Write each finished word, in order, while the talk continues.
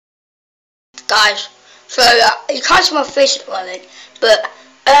Guys, so you can't see my face at the moment, but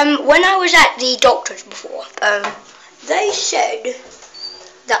when I was at the doctor's before, they said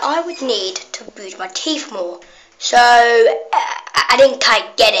that I would need to brush my teeth more. So I didn't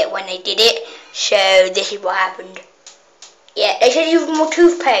quite get it when they did it. So this is what happened. Yeah, they said use more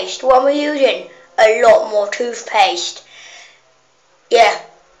toothpaste. What am I using? A lot more toothpaste. Yeah.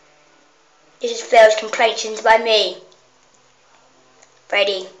 This is Phil's complaints by me.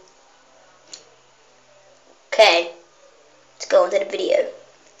 Ready? Okay. Let's go on to the video.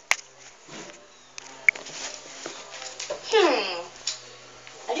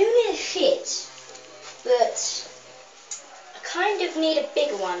 I do need a shit, but I kind of need a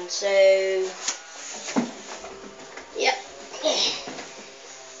bigger one, so yep.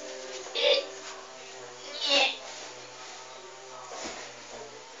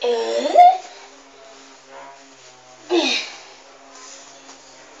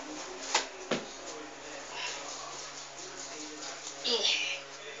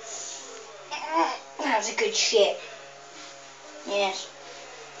 That's a good shit. Yes.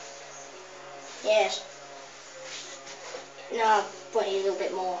 Yes. No, probably a little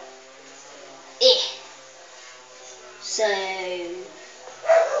bit more. So,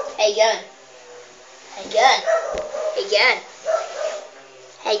 hey gun. Hey gun. Hey gun.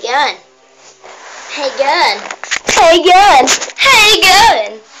 Hey gun. Hey gun. Hey gun. Hey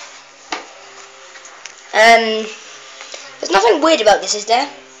gun. There's nothing weird about this, is there?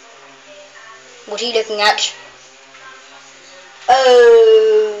 What are you looking at?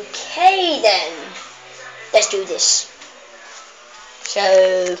 Okay then. Let's do this. So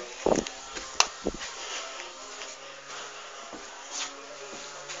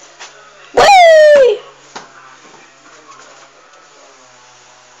whee!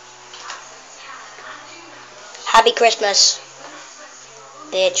 Happy Christmas,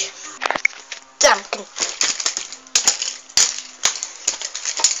 bitch. Duncan.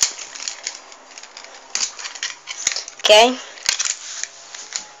 Okay.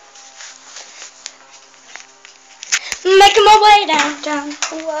 Making my way downtown,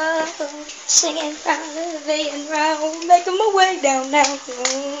 whoa, singing round and round, making my way down now.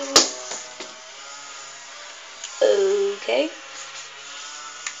 Okay.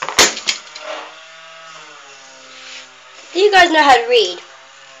 Do you guys know how to read?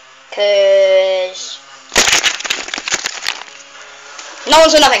 'Cause no one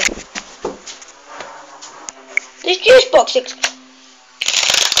saw nothing. This juice box looks.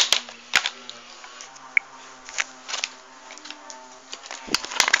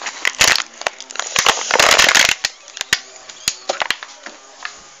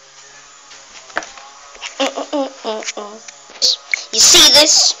 You see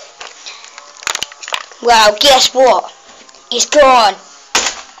this? Well, guess what? It's gone.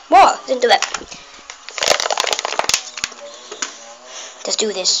 What? Didn't do that. Let's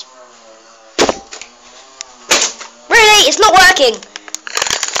do this. Really? It's not working.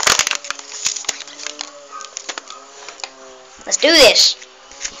 Let's do this.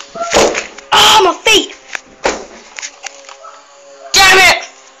 Oh, my feet! Damn it!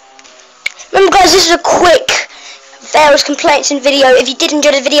 Remember, guys, this is a quick Pharaoh's complaints in video. If you did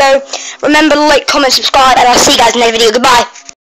enjoy the video, remember to like, comment, subscribe, and I'll see you guys in the next video. Goodbye.